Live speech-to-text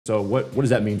So what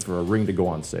does that mean for a ring to go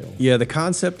on sale? Yeah, the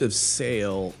concept of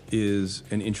sale is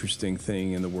an interesting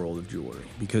thing in the world of jewelry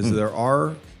because there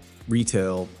are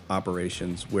retail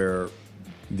operations where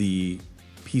the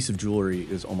piece of jewelry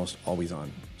is almost always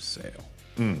on sale.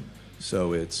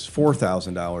 So it's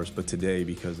 $4,000, but today,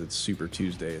 because it's Super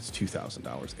Tuesday, it's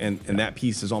 $2,000. And that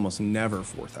piece is almost never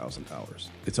 $4,000.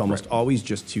 It's almost always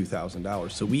just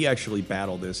 $2,000. So we actually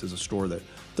battle this as a store that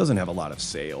doesn't have a lot of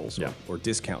sales or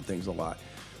discount things a lot.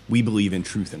 We believe in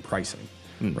truth in pricing,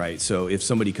 right? So if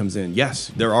somebody comes in,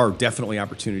 yes, there are definitely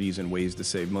opportunities and ways to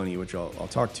save money, which I'll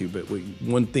talk to, but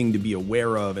one thing to be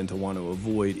aware of and to want to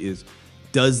avoid is,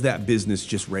 does that business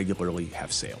just regularly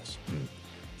have sales?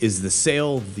 Is the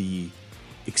sale the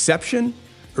exception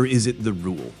or is it the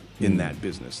rule in that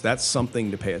business? That's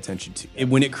something to pay attention to. And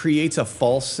when it creates a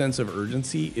false sense of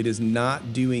urgency, it is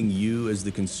not doing you as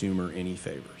the consumer any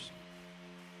favors.